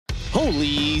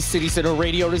Holy City Center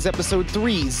Radio, it is episode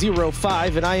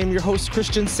 305, and I am your host,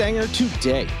 Christian Sanger.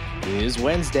 Today is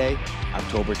Wednesday,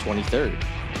 October 23rd,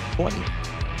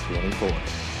 2024.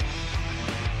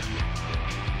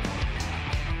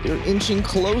 We're inching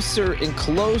closer and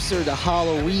closer to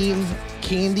Halloween,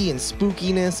 candy and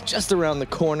spookiness just around the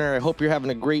corner. I hope you're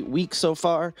having a great week so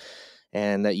far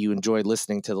and that you enjoyed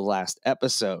listening to the last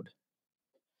episode.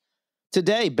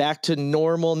 Today, back to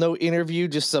normal, no interview,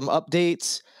 just some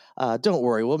updates. Don't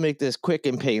worry, we'll make this quick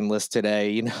and painless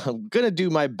today. I'm going to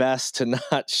do my best to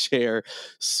not share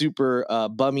super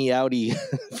bummy outy,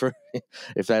 for,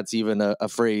 if that's even a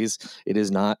phrase. It is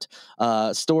not.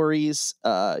 Stories,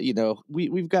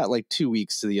 we've got like 2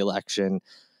 weeks to the election,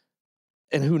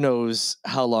 and who knows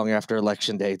how long after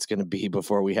election day it's going to be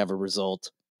before we have a result.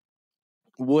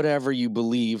 Whatever you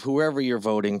believe, whoever you're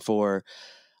voting for,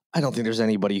 I don't think there's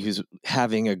anybody who's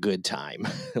having a good time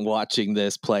watching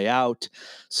this play out,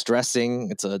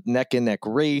 stressing. It's a neck-and-neck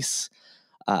race.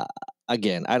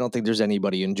 Again, I don't think there's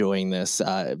anybody enjoying this.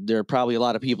 There are probably a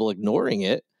lot of people ignoring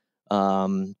it. So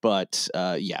I'm going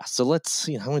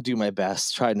to do my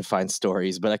best trying to find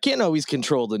stories, but I can't always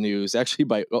control the news.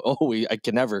 Actually, I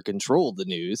can never control the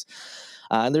news.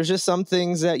 And there's just some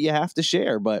things that you have to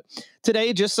share. But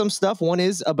today, just some stuff. One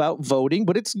is about voting,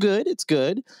 but it's good. It's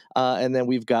good. And then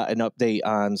we've got an update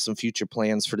on some future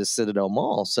plans for the Citadel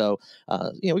Mall. So,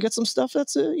 we got some stuff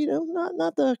that's,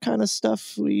 not the kind of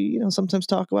stuff we, sometimes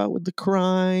talk about with the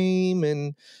crime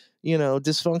and,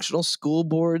 dysfunctional school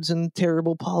boards and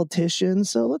terrible politicians.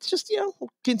 So let's just,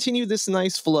 continue this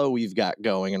nice flow we've got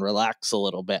going and relax a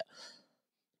little bit.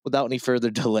 Without any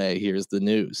further delay, here's the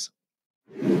news.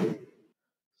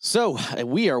 So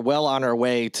we are well on our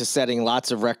way to setting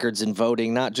lots of records in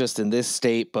voting, not just in this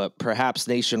state, but perhaps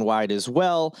nationwide as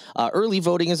well. Early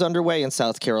voting is underway in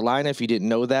South Carolina. If you didn't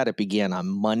know that, it began on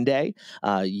Monday.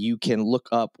 You can look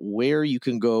up where you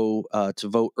can go to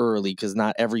vote early, because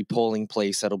not every polling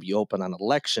place that'll be open on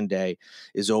Election Day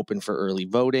is open for early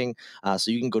voting.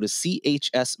 So you can go to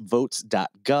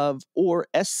chsvotes.gov or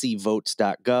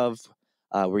scvotes.gov.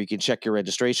 Where you can check your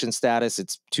registration status.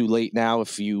 It's too late now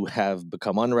if you have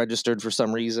become unregistered for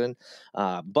some reason.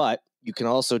 But you can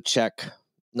also check,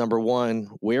 number one,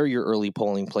 where your early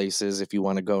polling place is if you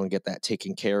want to go and get that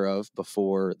taken care of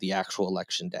before the actual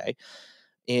election day.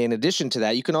 In addition to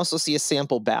that, you can also see a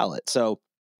sample ballot. So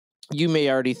you may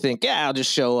already think, I'll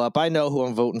just show up. I know who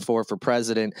I'm voting for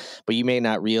president, but you may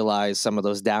not realize some of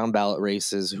those down ballot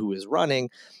races, who is running.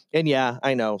 And yeah,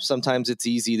 I know sometimes it's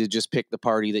easy to just pick the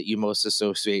party that you most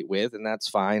associate with, and that's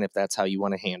fine if that's how you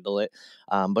want to handle it.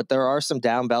 But there are some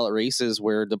down ballot races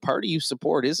where the party you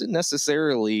support isn't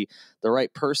necessarily the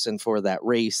right person for that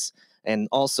race. And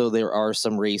also there are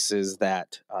some races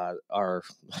that are,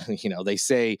 they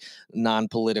say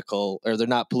non-political, or they're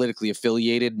not politically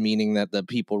affiliated, meaning that the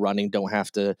people running don't have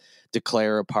to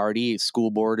declare a party.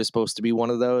 School board is supposed to be one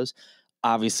of those.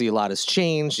 Obviously, a lot has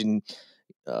changed, and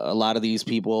a lot of these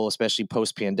people, especially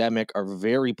post-pandemic, are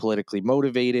very politically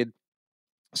motivated.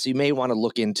 So you may want to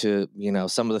look into,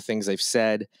 some of the things they've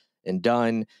said and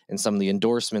done and some of the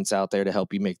endorsements out there to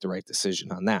help you make the right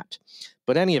decision on that.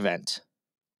 But any event,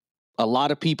 a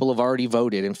lot of people have already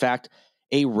voted. In fact,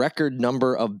 a record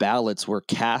number of ballots were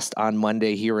cast on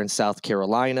Monday here in South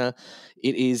Carolina.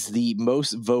 It is the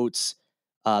most votes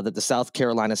that the South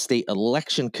Carolina State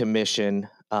Election Commission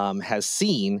has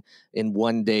seen in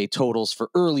one-day totals for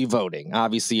early voting.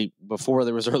 Obviously, before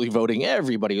there was early voting,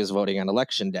 everybody was voting on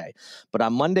Election Day. But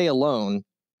on Monday alone,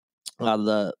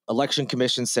 the Election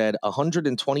Commission said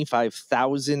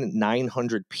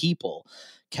 125,900 people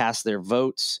cast their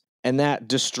votes, and that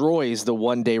destroys the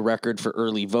one-day record for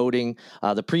early voting.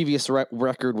 The previous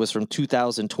record was from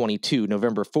 2022,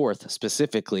 November 4th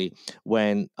specifically,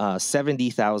 when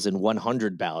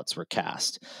 70,100 ballots were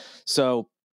cast. So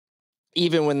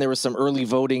even when there was some early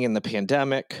voting in the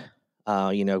pandemic,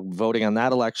 voting on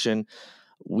that election,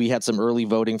 we had some early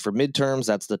voting for midterms.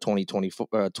 That's the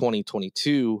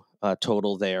 2022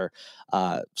 total there.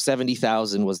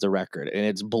 70,000 was the record, and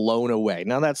it's blown away.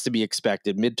 Now, that's to be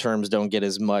expected. Midterms don't get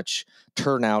as much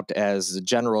turnout as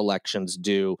general elections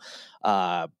do,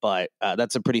 but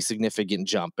that's a pretty significant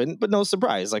jump. But no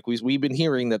surprise, like we've been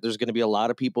hearing that there's going to be a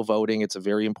lot of people voting. It's a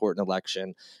very important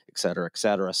election, et cetera, et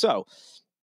cetera. So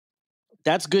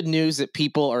that's good news that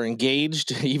people are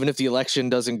engaged, even if the election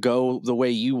doesn't go the way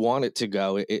you want it to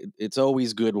go. It's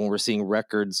always good when we're seeing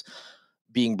records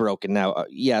being broken. Now,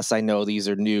 yes, I know these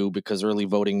are new because early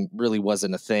voting really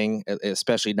wasn't a thing,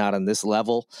 especially not on this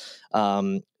level.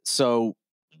 So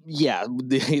Yeah,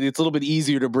 it's a little bit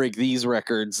easier to break these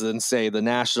records than say the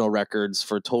national records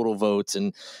for total votes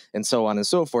and so on and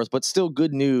so forth. But still,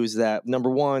 good news that number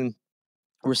one,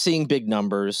 we're seeing big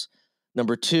numbers.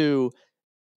 Number two,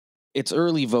 it's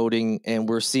early voting, and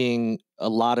we're seeing a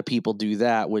lot of people do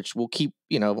that, which will keep,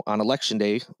 on election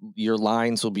day, your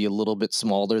lines will be a little bit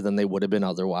smaller than they would have been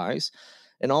otherwise.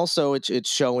 And also, it's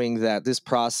showing that this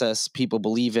process, people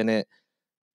believe in it,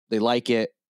 they like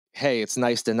it. Hey, it's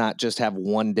nice to not just have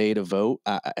one day to vote.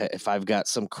 If I've got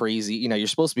some crazy, you're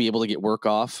supposed to be able to get work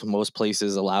off. Most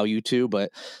places allow you to,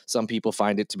 but some people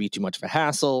find it to be too much of a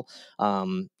hassle.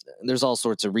 There's all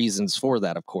sorts of reasons for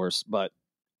that, of course, but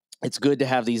it's good to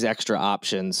have these extra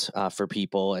options for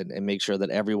people and make sure that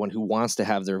everyone who wants to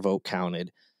have their vote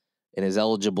counted and is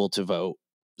eligible to vote,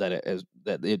 that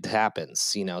it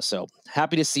happens. So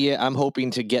happy to see it. I'm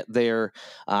hoping to get there.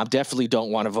 Definitely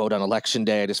don't want to vote on election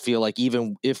day. I just feel like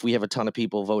even if we have a ton of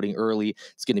people voting early,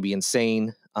 it's going to be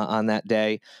insane on that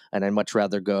day, and I'd much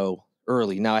rather go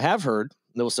early. Now, I have heard,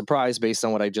 no surprise based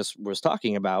on what I just was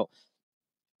talking about,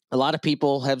 a lot of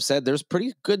people have said there's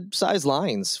pretty good size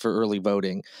lines for early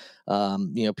voting.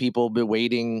 People have been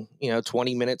waiting,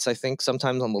 20 minutes, I think,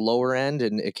 sometimes on the lower end,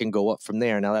 and it can go up from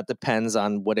there. Now, that depends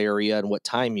on what area and what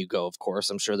time you go, of course.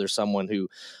 I'm sure there's someone who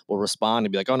will respond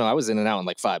and be like, oh, no, I was in and out in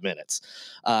like 5 minutes.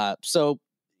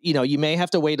 You may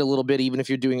have to wait a little bit, even if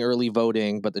you're doing early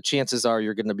voting, but the chances are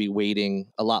you're going to be waiting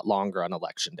a lot longer on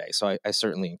election day. So I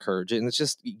certainly encourage it. And it's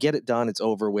just get it done. It's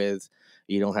over with.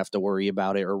 You don't have to worry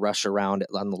about it or rush around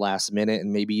on the last minute,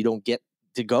 and maybe you don't get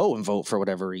to go and vote for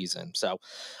whatever reason. So,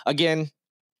 again,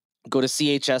 go to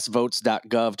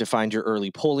chsvotes.gov to find your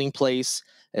early polling place,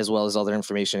 as well as other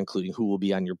information, including who will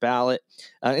be on your ballot.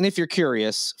 And if you're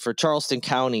curious, for Charleston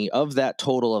County, of that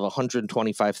total of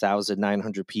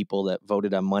 125,900 people that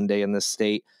voted on Monday in this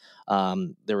state,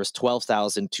 there was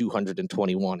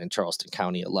 12,221 in Charleston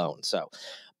County alone. So,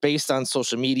 based on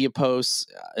social media posts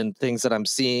and things that I'm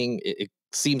seeing, it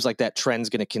seems like that trend's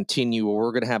going to continue, or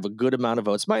we're going to have a good amount of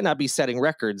votes. Might not be setting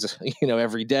records,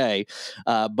 every day,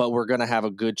 but we're going to have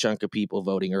a good chunk of people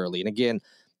voting early. And again,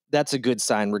 that's a good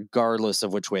sign, regardless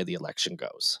of which way the election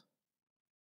goes.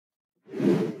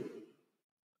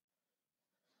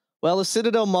 Well, the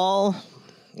Citadel Mall,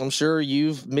 I'm sure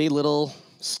you've made little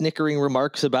snickering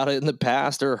remarks about it in the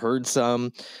past or heard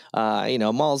some.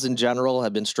 Malls in general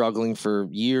have been struggling for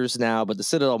years now, but the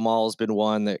Citadel Mall has been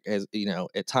one that has,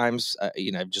 at times,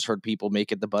 I've just heard people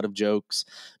make it the butt of jokes.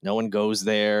 No one goes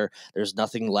there. There's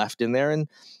nothing left in there. And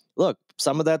look,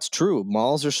 some of that's true.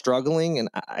 Malls are struggling, and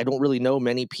I don't really know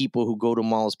many people who go to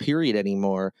malls, period,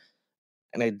 anymore.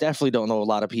 And I definitely don't know a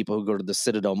lot of people who go to the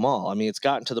Citadel Mall. I mean, it's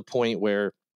gotten to the point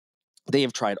where they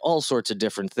have tried all sorts of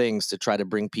different things to try to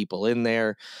bring people in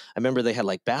there. I remember they had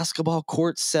like basketball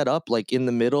courts set up like in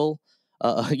the middle,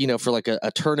 for like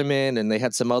a tournament, and they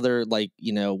had some other like,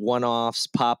 one-offs,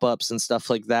 pop-ups and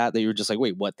stuff like that. They were just like,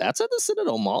 wait, what? That's at the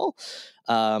Citadel Mall?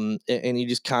 And you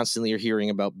just constantly are hearing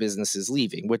about businesses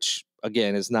leaving, which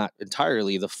again is not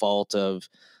entirely the fault of,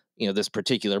 this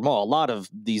particular mall. A lot of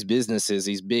these businesses,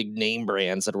 these big name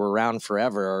brands that were around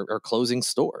forever are closing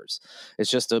stores.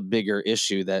 It's just a bigger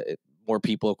issue that more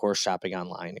people, of course, shopping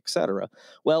online, etc.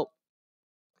 Well,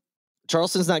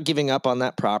 Charleston's not giving up on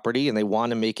that property, and they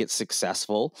want to make it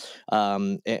successful.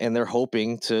 And they're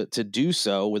hoping to do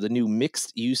so with a new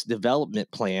mixed-use development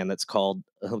plan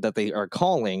that they are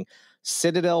calling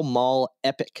Citadel Mall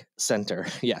Epic Center.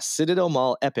 Yes, Citadel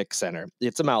Mall Epic Center.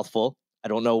 It's a mouthful. I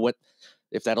don't know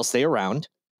if that'll stay around.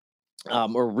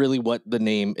 Or really what the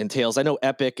name entails. I know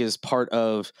Epic is part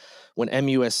of when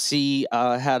MUSC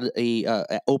had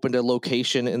opened a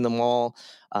location in the mall.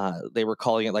 They were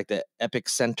calling it like the Epic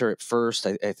Center at first.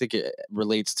 I think it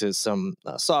relates to some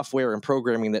software and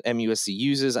programming that MUSC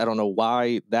uses. I don't know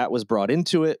why that was brought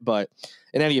into it, but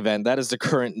in any event, that is the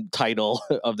current title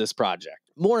of this project.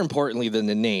 More importantly than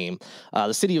the name,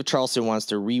 the city of Charleston wants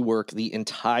to rework the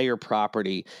entire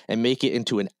property and make it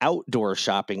into an outdoor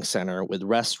shopping center with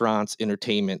restaurants,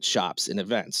 entertainment, shops, and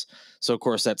events. So, of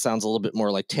course, that sounds a little bit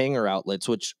more like Tanger outlets,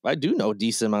 which I do know a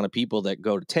decent amount of people that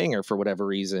go to Tanger for whatever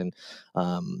reason,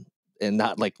 and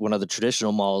not like one of the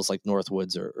traditional malls like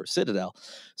Northwoods or Citadel.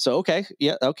 So, okay,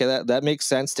 that makes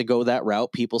sense to go that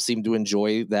route. People seem to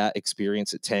enjoy that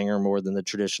experience at Tanger more than the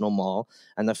traditional mall.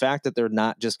 And the fact that they're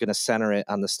not just going to center it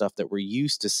on the stuff that we're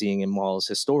used to seeing in malls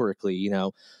historically,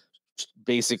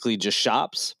 basically just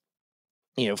shops,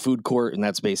 food court, and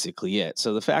that's basically it.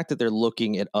 So the fact that they're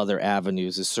looking at other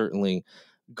avenues is certainly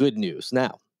good news.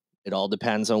 Now, it all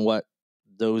depends on what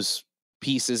those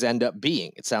pieces end up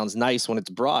being. It sounds nice when it's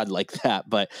broad like that,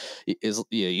 but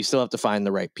you still have to find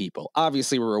the right people.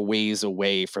 Obviously, we're a ways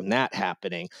away from that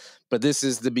happening, but this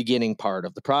is the beginning part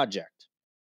of the project.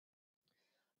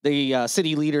 The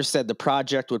city leader said the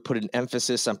project would put an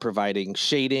emphasis on providing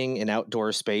shading and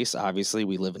outdoor space. Obviously,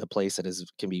 we live in a place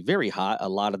that can be very hot a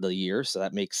lot of the year, so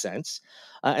that makes sense.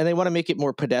 And they want to make it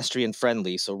more pedestrian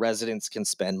friendly so residents can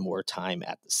spend more time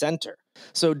at the center.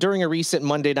 So during a recent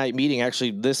Monday night meeting, actually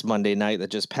this Monday night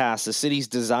that just passed, the city's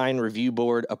design review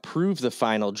board approved the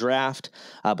final draft,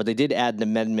 but they did add an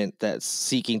amendment that's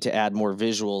seeking to add more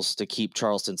visuals to keep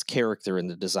Charleston's character in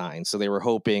the design. So they were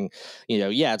hoping,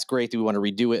 yeah, it's great that we want to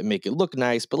redo it and make it look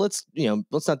nice, but let's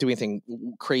not do anything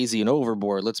crazy and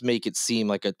overboard. Let's make it seem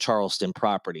like a Charleston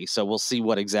property. So we'll see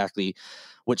what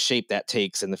shape that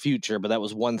takes in the future. But that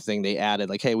was one thing they added,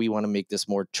 like, hey, we want to make this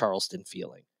more Charleston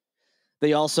feeling.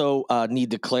 They also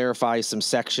need to clarify some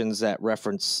sections that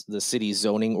reference the city's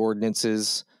zoning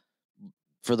ordinances.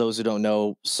 For those who don't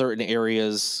know, certain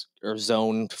areas are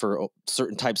zoned for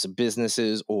certain types of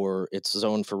businesses, or it's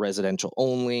zoned for residential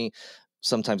only.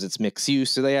 Sometimes it's mixed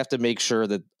use. So they have to make sure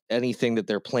that anything that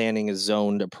they're planning is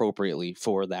zoned appropriately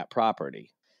for that property.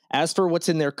 As for what's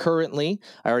in there currently,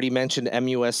 I already mentioned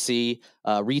MUSC.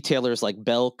 Retailers like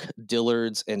Belk,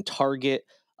 Dillard's, and Target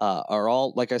are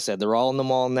all, like I said, they're all in the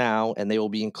mall now, and they will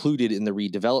be included in the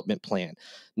redevelopment plan.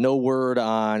 No word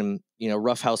on,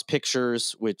 Rough House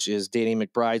Pictures, which is Danny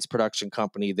McBride's production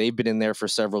company. They've been in there for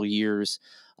several years,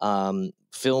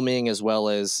 filming, as well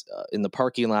as in the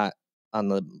parking lot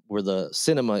where the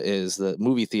cinema is, the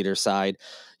movie theater side.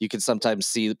 You can sometimes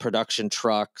see the production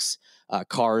trucks,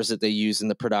 cars that they use in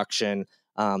the production.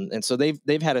 And so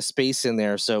they've had a space in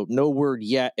there. So no word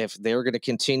yet if they're going to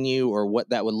continue or what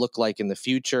that would look like in the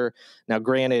future. Now,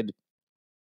 granted,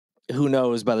 who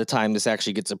knows by the time this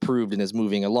actually gets approved and is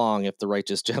moving along if the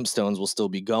Righteous Gemstones will still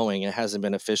be going. It hasn't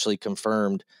been officially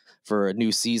confirmed for a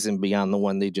new season beyond the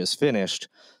one they just finished.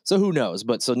 So who knows?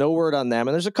 But so no word on them.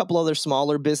 And there's a couple other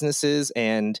smaller businesses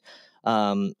and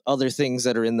other things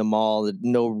that are in the mall.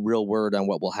 No real word on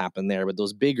what will happen there. But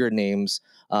those bigger names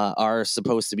are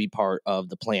supposed to be part of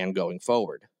the plan going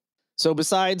forward. So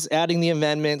besides adding the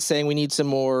amendment, saying we need some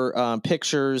more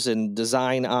pictures and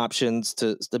design options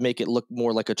to make it look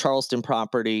more like a Charleston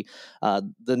property,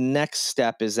 the next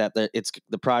step is that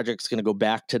the project's going to go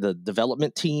back to the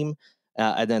development team,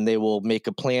 and then they will make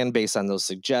a plan based on those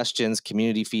suggestions,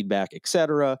 community feedback,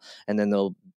 etc., and then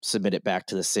they'll submit it back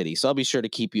to the city. So I'll be sure to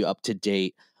keep you up to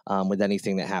date with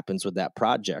anything that happens with that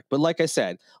project. But like I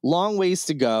said, long ways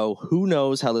to go. Who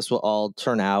knows how this will all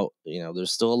turn out?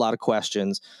 There's still a lot of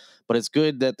questions. But it's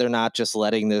good that they're not just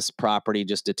letting this property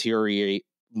just deteriorate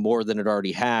more than it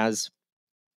already has.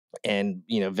 And,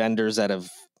 vendors that have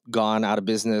gone out of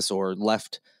business or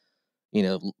left,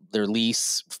 their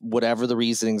lease, whatever the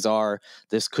reasonings are,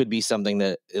 this could be something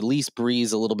that at least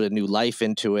breathes a little bit of new life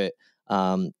into it.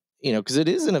 Because it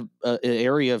is in an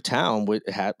area of town which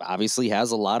obviously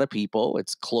has a lot of people.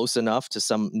 It's close enough to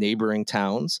some neighboring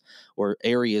towns or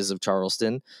areas of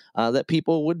Charleston that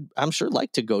people would, I'm sure,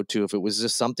 like to go to if it was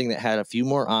just something that had a few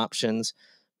more options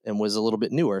and was a little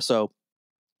bit newer. So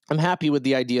I'm happy with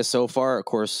the idea so far. Of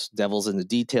course, devil's in the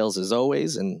details as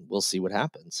always, and we'll see what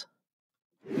happens.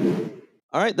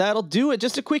 All right, that'll do it.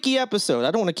 Just a quickie episode.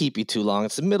 I don't want to keep you too long.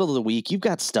 It's the middle of the week. You've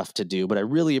got stuff to do, but I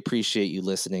really appreciate you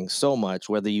listening so much,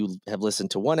 whether you have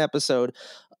listened to one episode,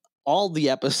 all the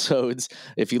episodes,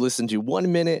 if you listen to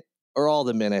 1 minute or all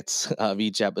the minutes of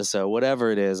each episode,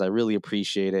 whatever it is, I really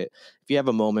appreciate it. If you have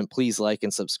a moment, please like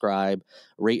and subscribe,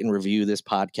 rate and review this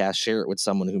podcast, share it with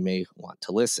someone who may want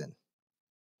to listen.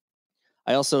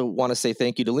 I also want to say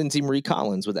thank you to Lindsay Marie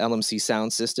Collins with LMC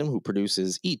Soundsystem, who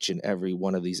produces each and every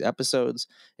one of these episodes,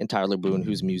 and Tyler Boone,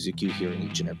 whose music you hear in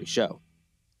each and every show.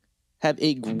 Have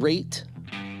a great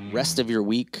rest of your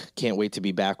week. Can't wait to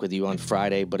be back with you on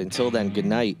Friday. But until then, good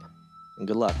night and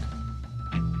good luck.